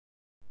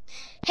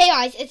Hey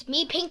guys, it's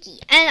me, Pinky,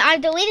 and I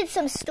deleted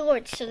some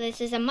storage, so this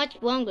is a much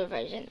longer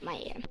version of my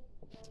hair.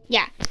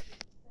 Yeah.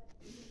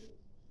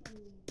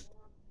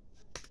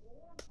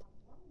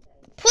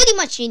 Pretty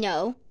much you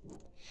know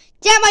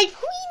that my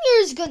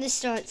premiere is gonna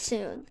start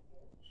soon.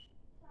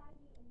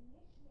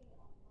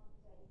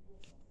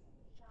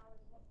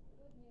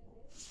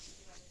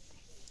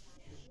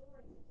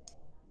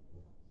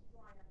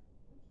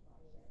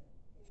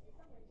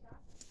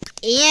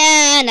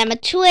 And I'm a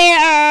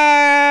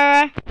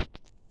Twitter.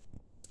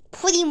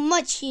 Pretty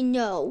much you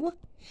know.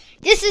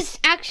 This is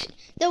actually,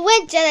 the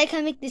length that I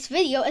can make this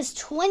video is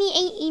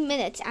 28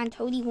 minutes and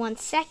 31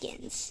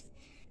 seconds.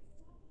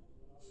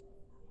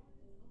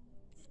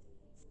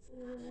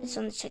 I just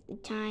want to check the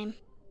time.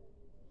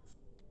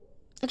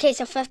 Okay,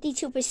 so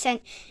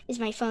 52% is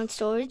my phone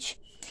storage.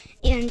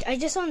 And I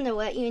just wanted to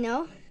let you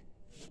know.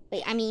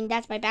 Wait, I mean,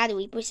 that's my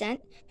battery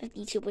percent.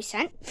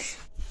 52%.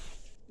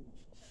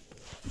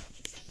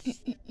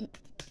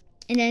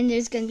 And then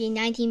there's going to be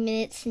 19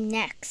 minutes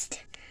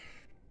next.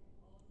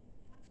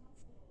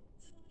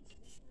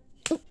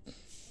 Ooh.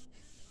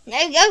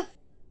 There you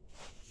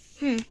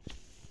go.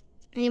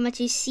 Very much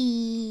you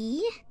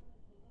see.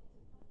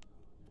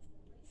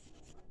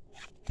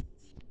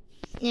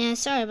 Yeah,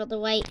 sorry about the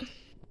white.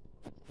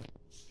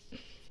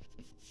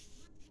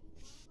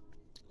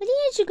 I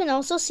think you can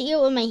also see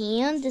it with my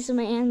hand. This is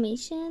my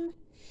animation.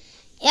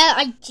 Yeah,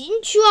 I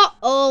didn't draw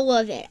all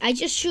of it. I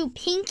just drew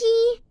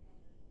Pinky.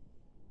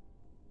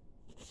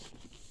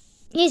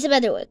 Here's a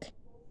better look.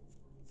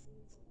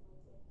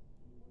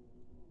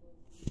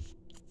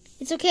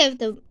 It's okay if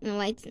the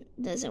light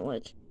doesn't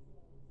work.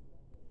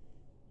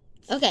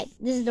 Okay,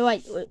 this is the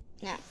right look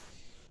now.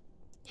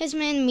 Here's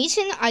my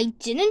animation. I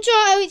didn't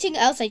draw everything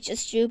else. I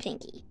just drew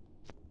Pinky.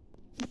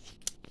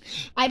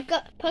 I've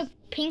got put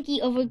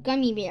Pinky over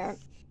Gummibar.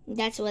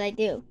 That's what I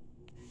do.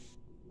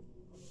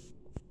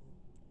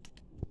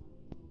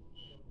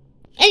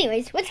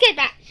 Anyways, let's get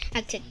back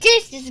to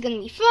this. This is gonna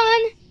be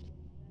fun.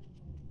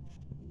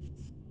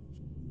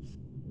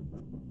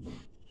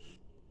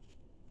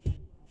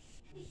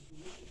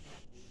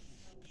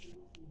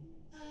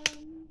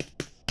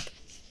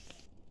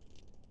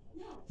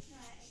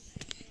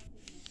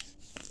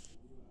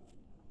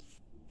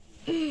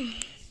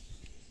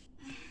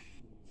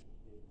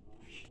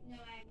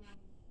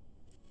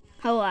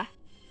 Oh,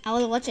 I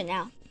will watch it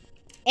now.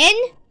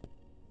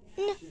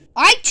 N-I-T.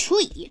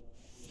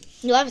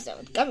 New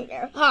episode,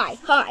 Gummibar. Hi.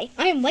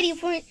 I am ready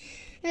for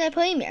the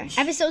premiere.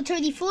 Episode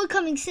 34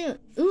 coming soon.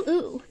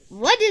 Ooh.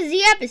 What is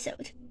the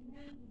episode?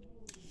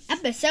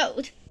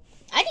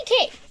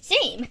 IDK.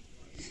 Same.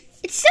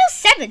 It's still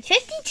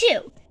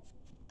 7:52.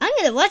 I'm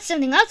gonna watch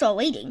something else while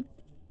waiting.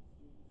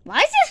 Why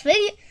is this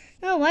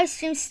video live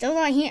stream still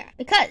not here?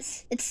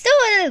 Because it's still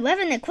at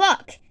 11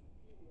 o'clock.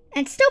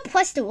 And still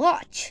plus to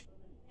watch.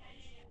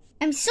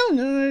 I'm so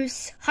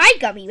nervous. Hi,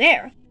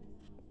 Gummibar.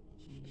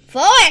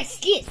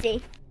 Excuse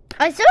me.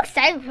 I'm so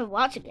excited for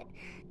watching it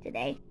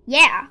today.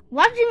 Yeah,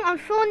 watching on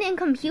phone and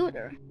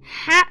computer.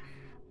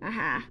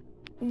 Yeah.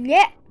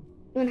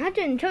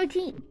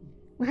 113.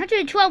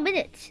 112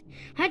 minutes.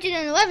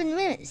 111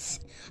 minutes.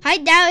 I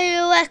doubt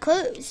it will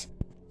close.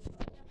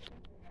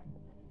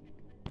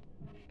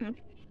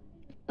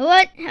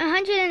 What?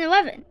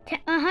 111,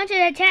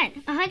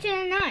 110,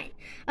 109,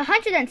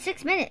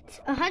 106 minutes,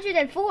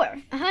 104,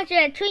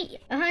 103,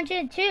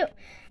 102,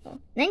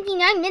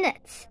 99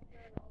 minutes,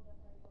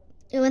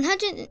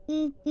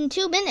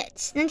 102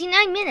 minutes,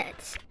 99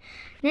 minutes,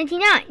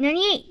 99,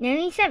 98,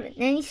 97,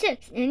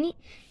 96,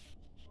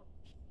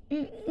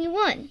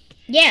 91,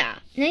 yeah,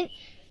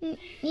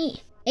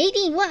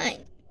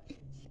 81,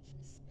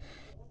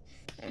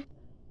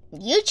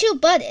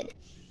 YouTube button,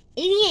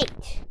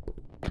 88.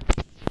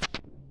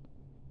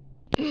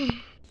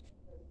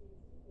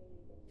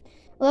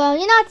 Well,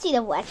 you'll not see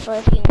the wet for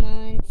a few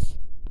months.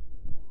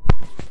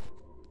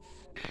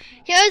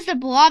 Here's the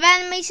blob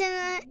animation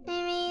that I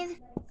made.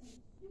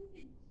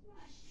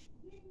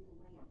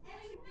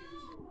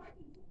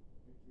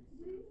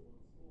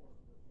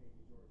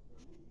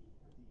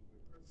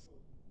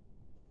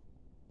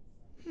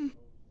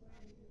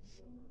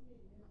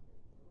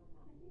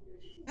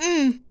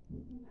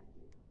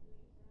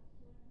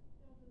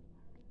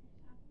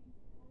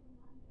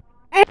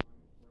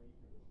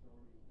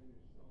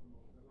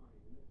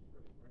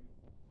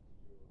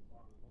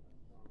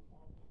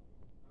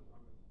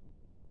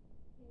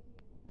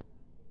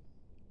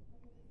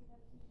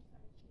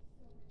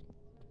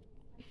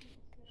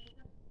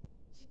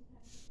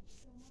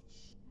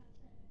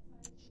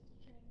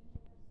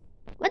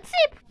 Let's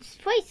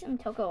play some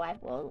Toco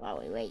Life World while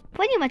we wait.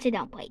 Pretty much I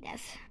don't play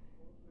this,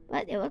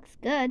 but it looks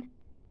good.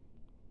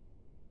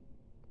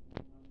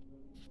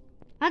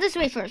 I'll just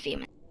wait for a few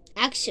minutes.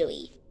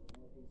 Actually,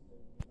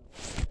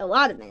 a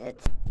lot of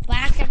minutes.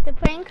 Back after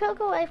playing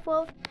Toco Life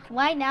World.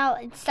 Right now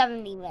it's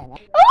 70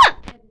 minutes. Oh,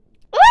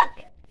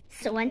 look!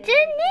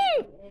 Celestina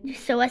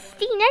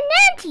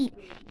Nancy.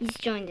 He's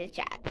joined the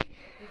chat.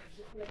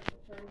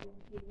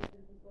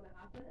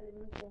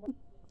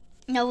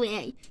 No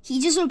way. He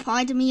just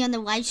replied to me on the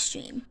live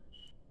stream.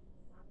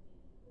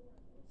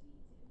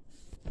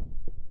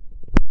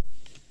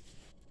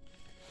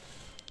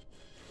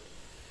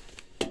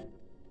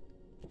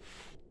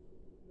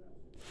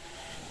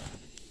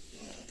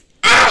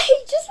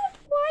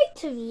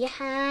 to be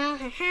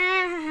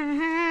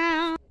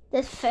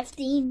that's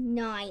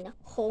 59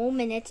 whole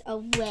minutes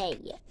away.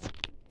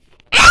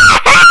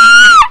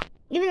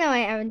 Even though I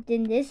haven't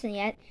done this one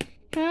yet.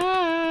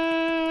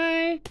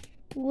 Hi,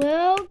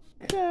 welcome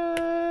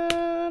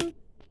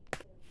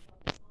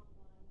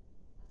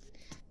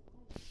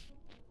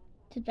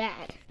to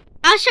bed.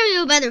 I'll show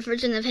you a better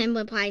version of him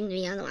replying to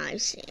me on the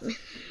live stream.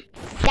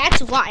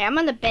 That's why I'm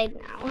on the bed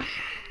now.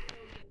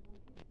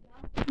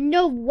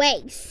 No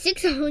way,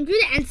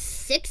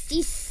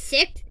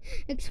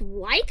 666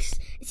 likes?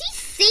 Is he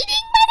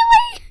seating, by the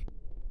way?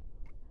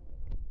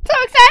 So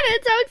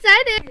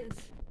excited.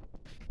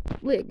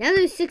 Wait, now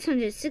there's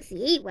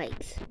 668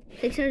 likes.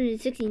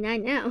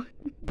 669 now.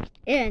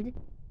 And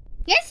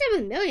he has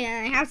 7 million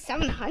and I have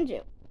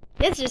 700.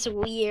 That's just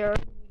weird.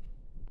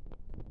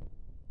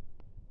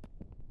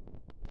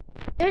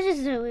 It was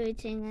just a weird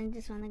thing I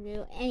just want to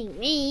do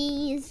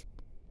anyways.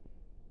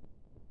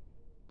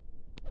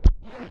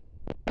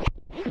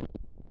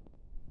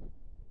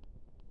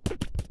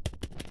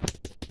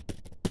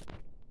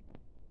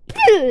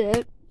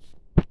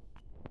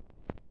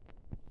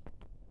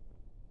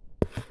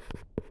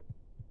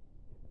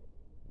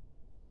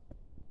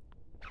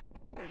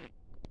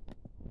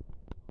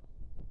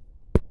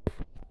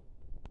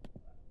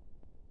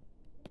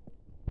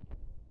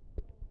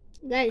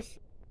 Guys,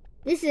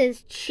 this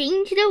is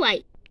change the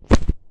light.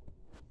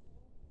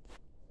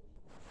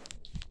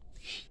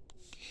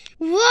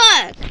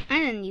 Look! I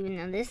didn't even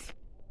know this.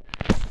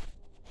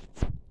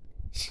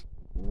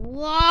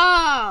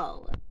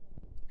 Whoa!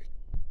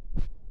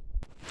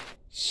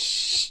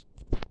 Shh.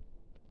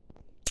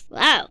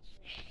 Wow.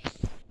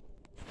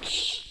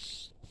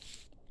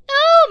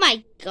 Oh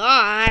my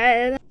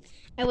god.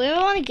 I really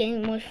want to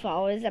get more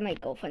followers on my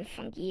girlfriend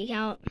Funky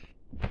account.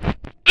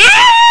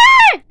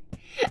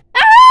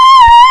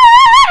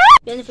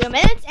 Been a few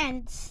minutes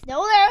and it's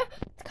still there.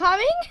 It's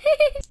coming.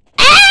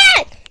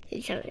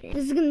 This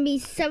is gonna be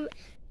so.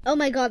 Oh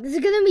my god, this is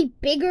gonna be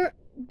bigger.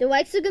 The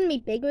likes are gonna be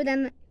bigger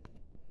than.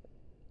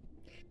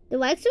 The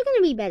likes are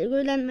gonna be better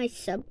than my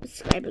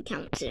subscriber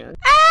count soon.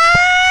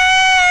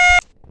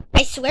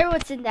 I swear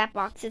what's in that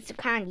box is a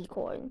candy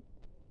corn.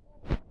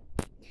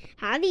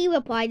 How do you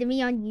reply to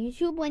me on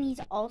YouTube when he's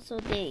also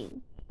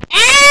dating?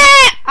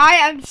 I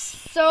am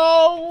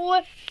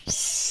so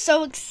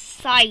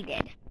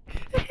excited.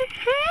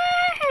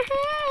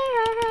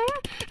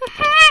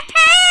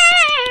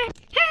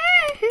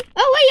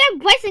 Oh wait, I'm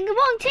pressing the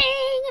wrong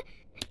thing.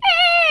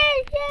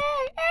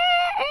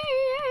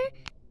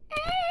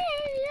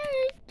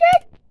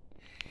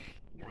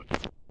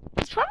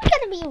 It's probably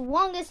gonna be the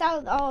longest out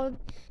of all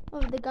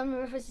of the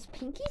Gummibar versus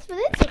Pinkies, but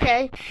it's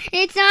okay.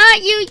 It's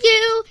not you.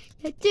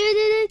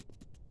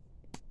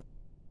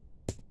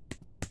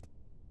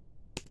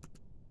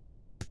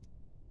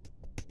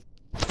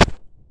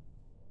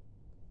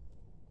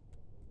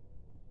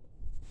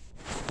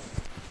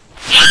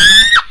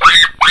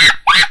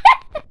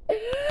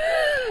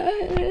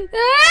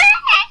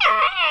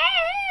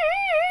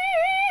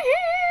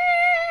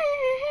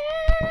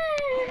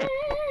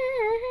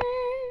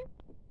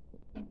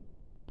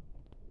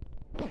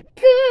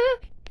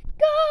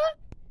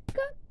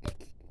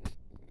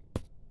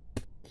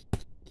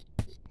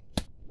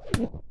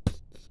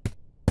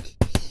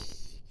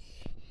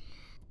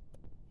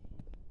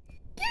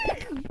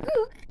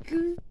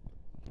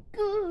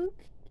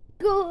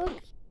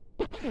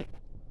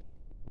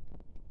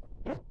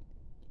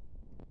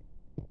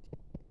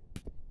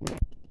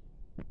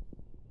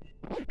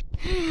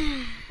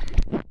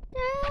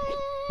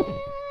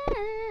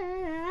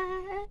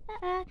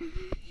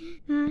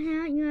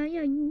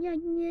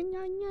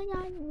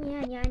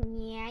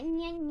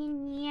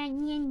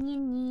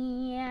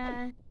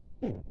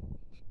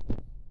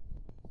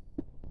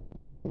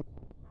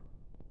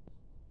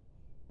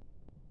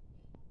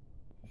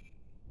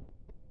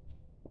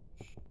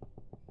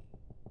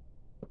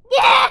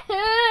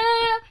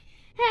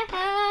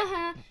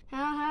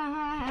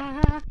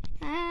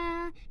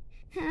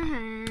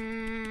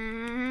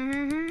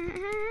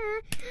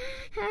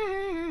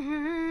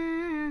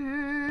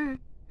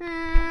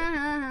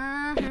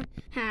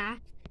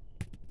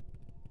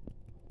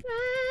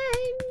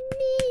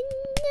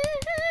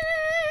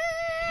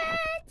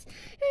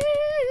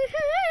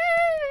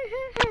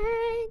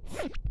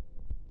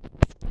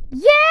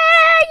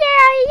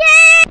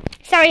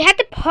 Sorry, I had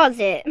to pause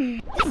it. This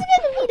is gonna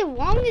be the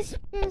longest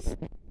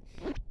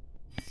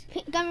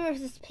Gummibar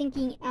versus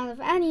Pinky out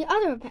of any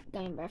other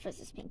Gummibar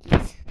versus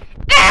Pinkies.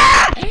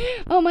 Ah!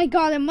 Oh my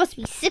god, it must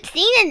be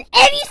 16 in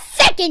any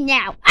second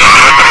now.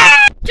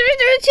 Ah! Two.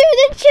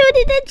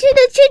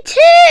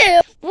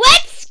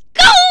 Let's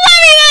go,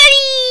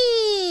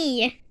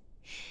 everybody!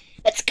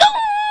 Let's go!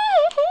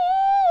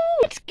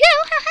 Let's go!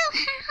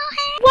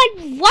 What?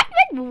 It's not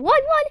even one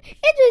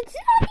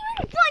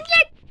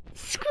yet.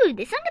 Screw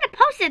this. I'm gonna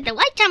post it the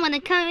right time when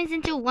it comes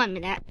into 1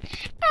 minute.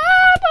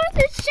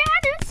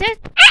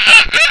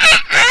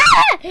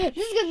 This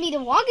is gonna be the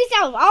longest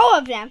out of all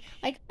of them.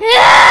 Like,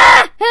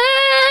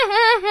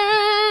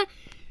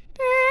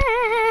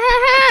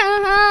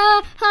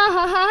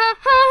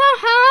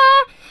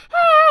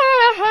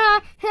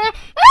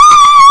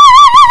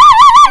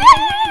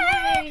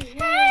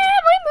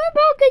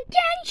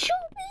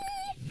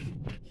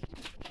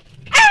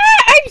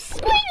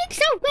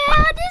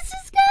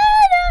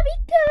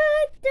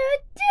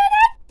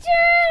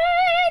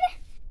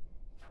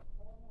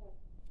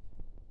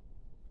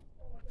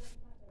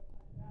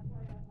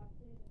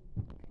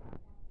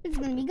 It's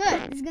gonna be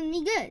good. It's gonna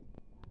be good.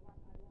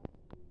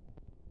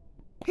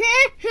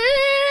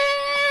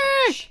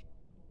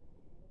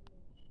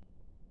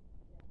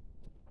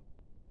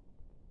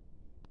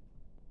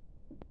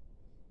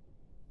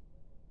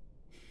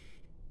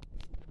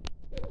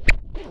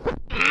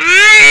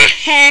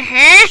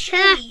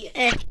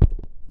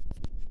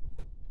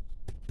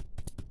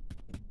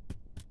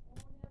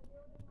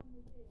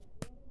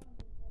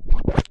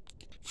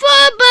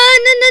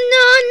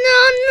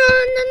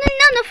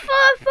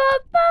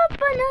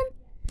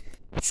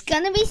 It's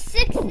gonna be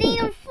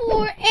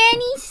 16:04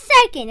 any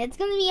second. It's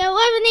gonna be 11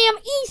 a.m.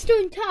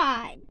 Eastern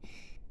time.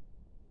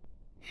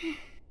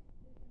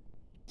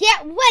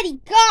 Get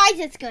ready, guys.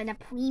 It's gonna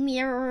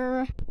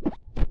premiere.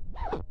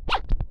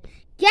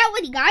 Get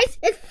ready, guys.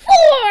 It's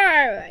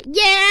 4.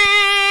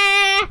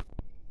 Yeah.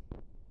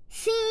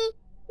 See?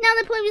 Now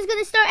the premiere's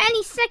gonna start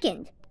any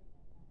second.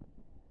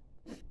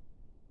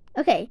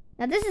 Okay,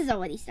 now this is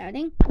already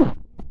starting.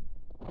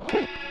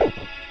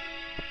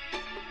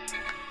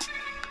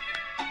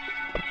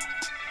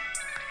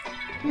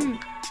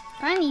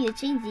 I need to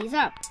change these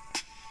up.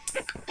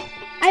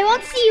 I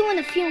won't see you in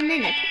a few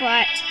minutes,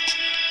 but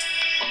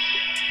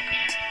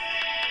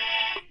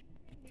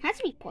it has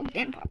to be plugged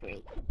in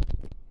properly.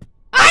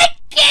 I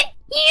can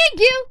hear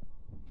you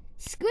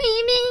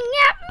screaming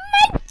at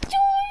my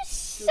door.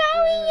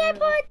 Sorry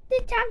about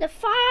the time to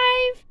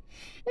 5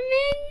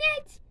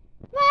 minutes,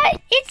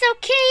 but it's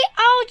okay.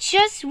 I'll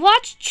just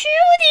watch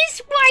through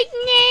this right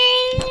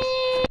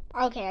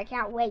now. Okay, I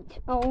can't wait.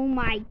 Oh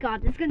my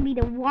god, this is gonna be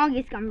the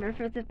longest Gummibar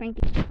for the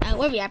thinking.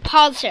 Where we at?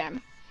 Pause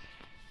him.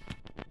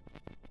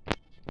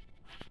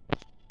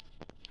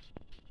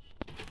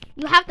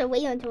 You have to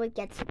wait until it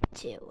gets to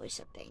 2 or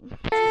something.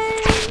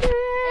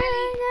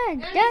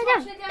 Nanny's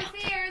washing it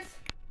downstairs.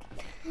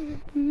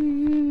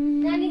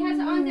 Nanny has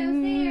it on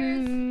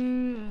downstairs.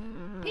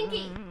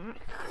 Pinky.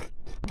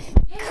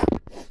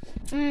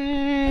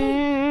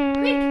 Hey,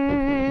 quick.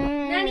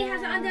 Nanny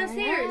has it on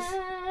downstairs.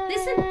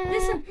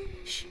 Listen.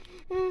 Shh.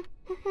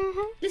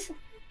 Listen.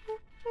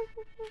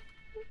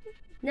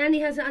 Nanny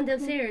has it on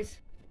downstairs.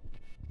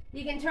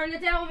 You can turn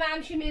it down,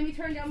 ma'am. She made me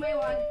turn down my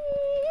one.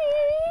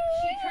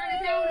 She turned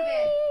it down a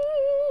bit.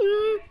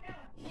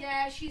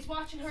 Yeah, she's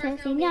watching hers now.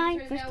 59,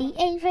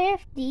 58,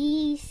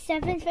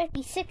 57,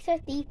 56,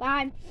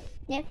 55,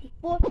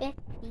 54,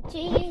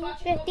 53,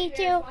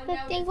 52,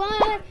 51,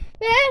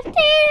 58,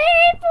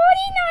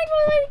 49,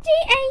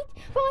 48,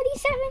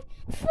 47,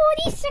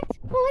 46,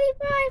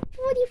 45,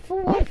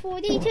 44,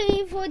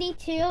 42,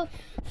 42,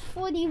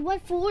 41,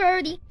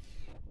 40,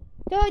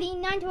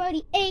 39,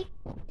 38,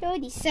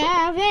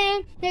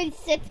 37,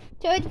 36,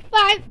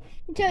 35,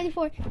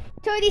 34,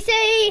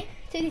 36,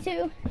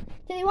 32,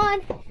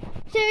 31,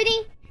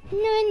 30,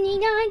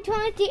 29,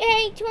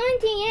 28,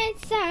 28,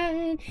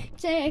 7,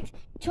 6,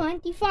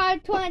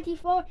 25,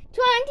 24,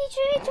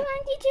 23,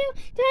 22,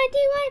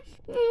 21,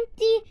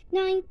 20,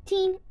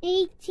 19,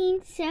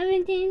 18,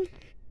 17,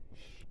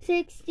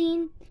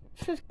 16,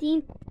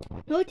 15,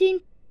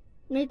 14,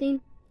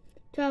 13,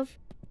 12,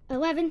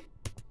 11.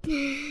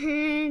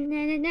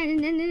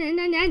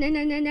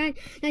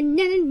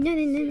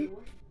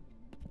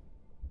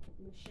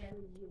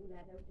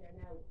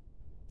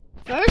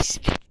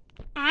 First,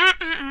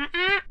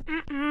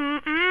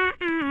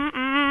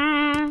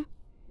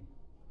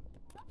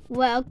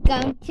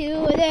 welcome to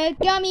the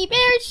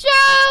Gummibar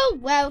Show.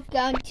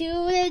 Welcome to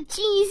the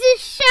Jesus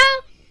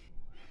Show.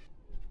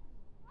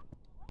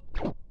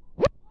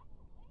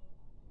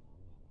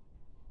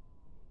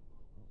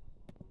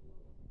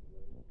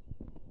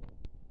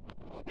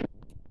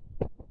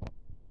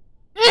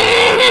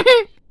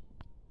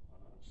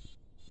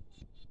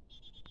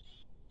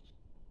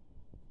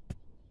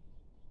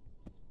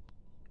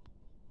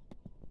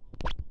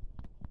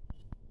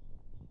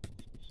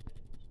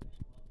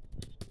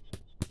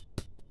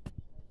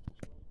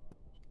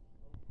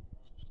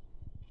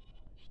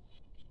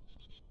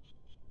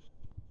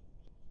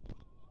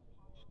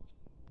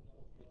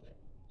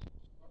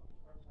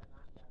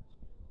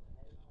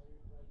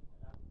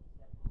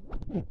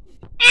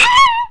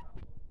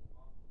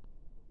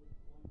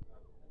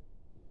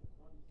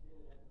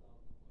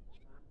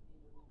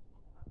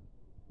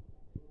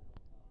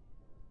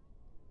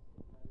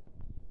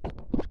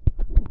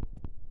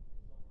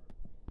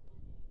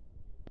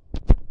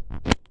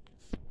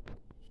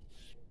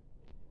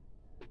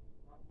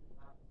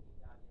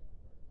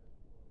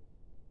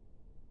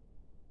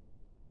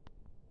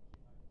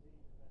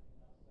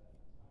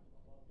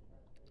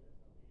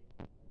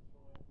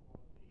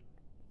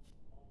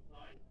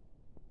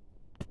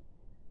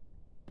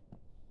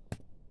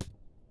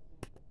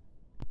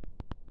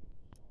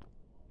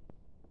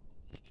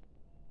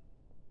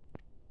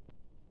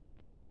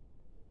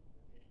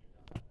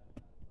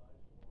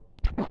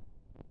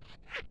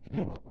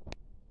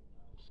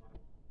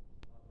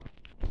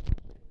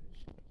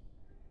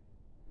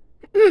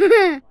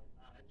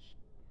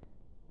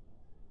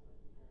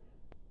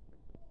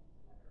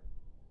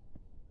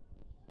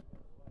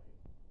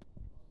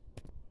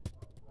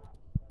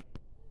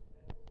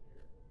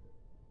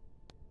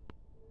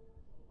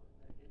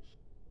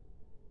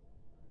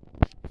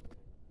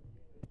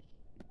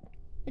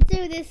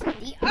 do this with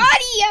the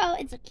audio.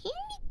 It's a candy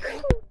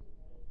cane.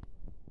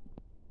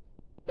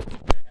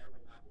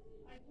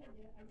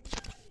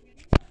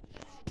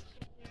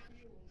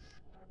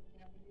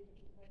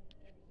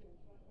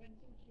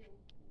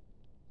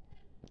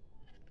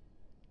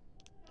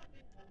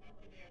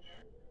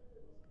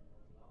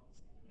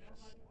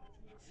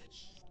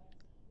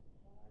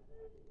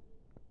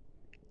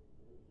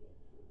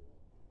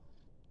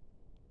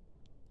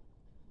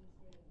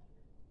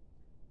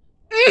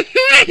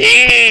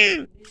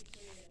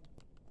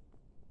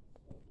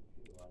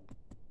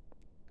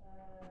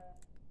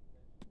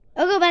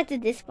 I'll go back to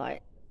this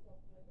part.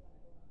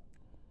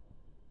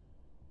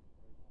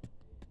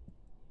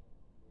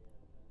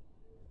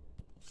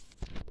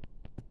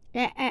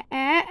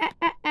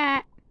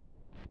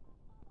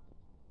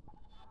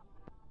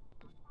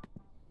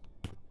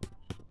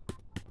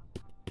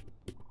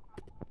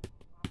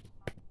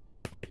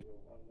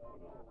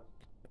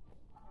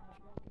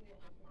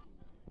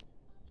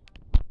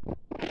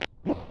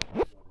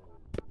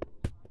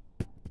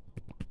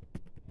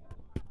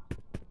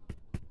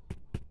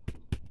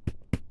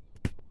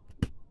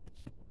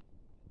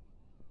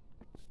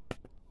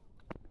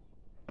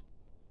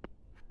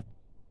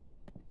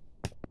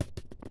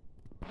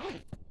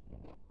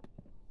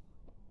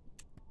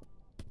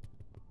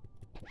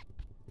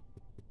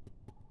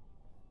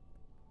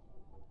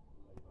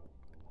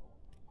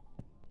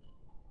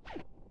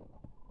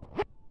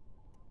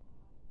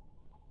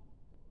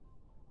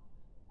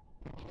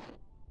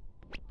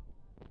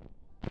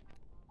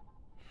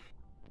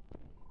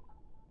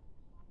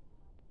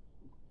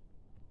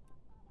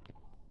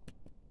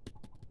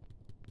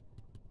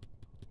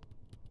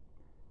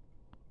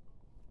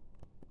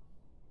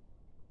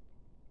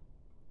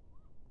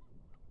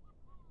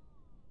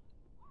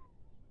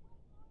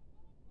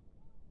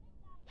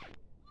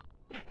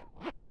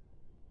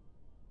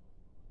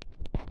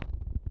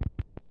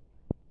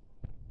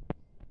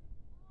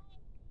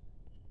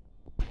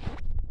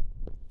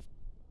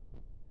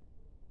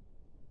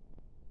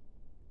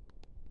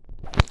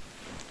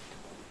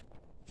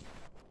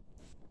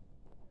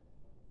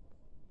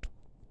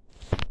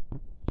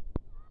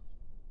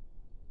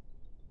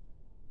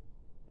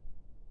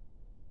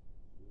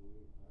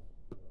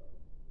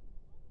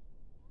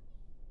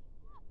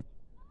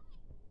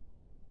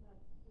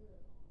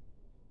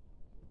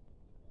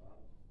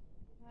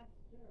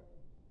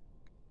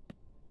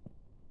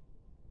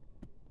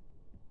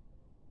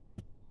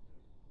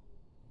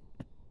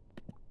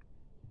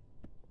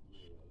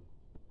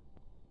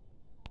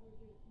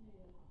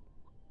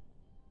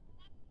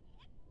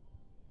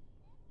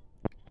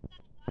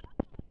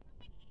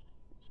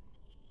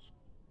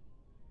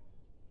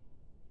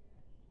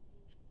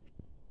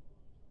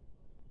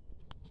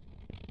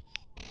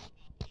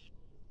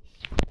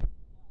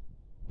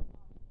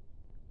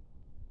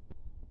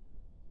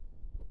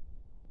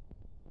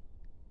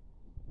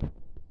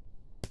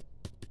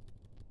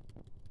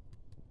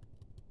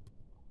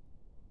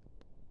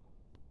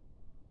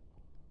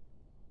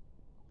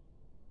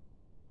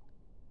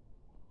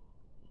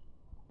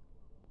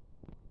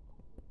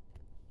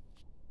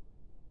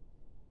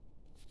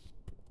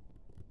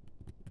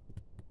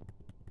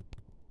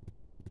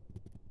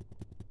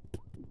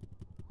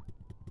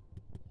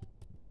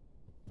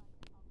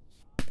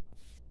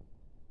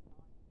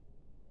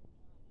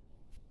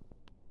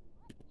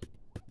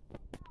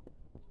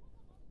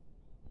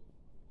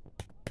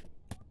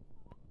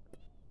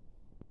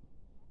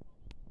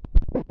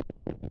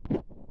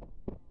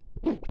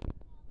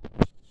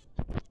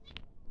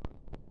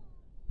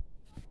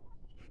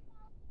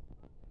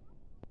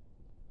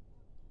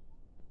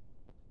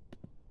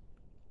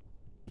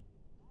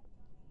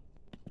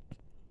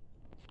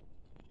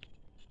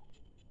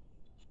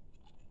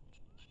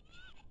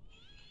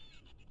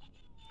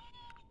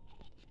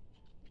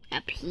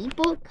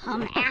 People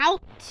come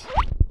out.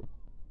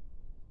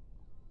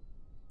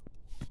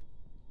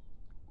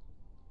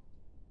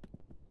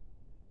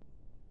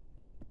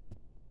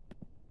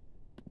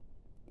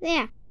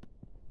 There.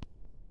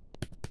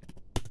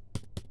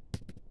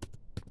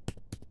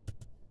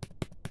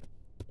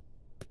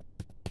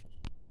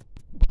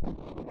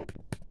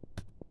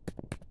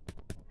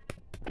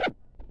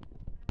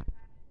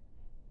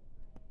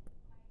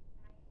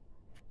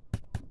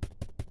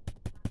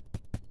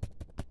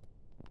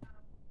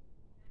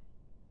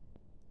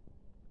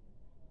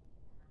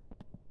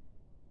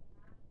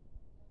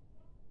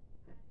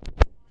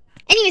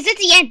 Anyways, that's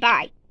the end.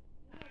 Bye.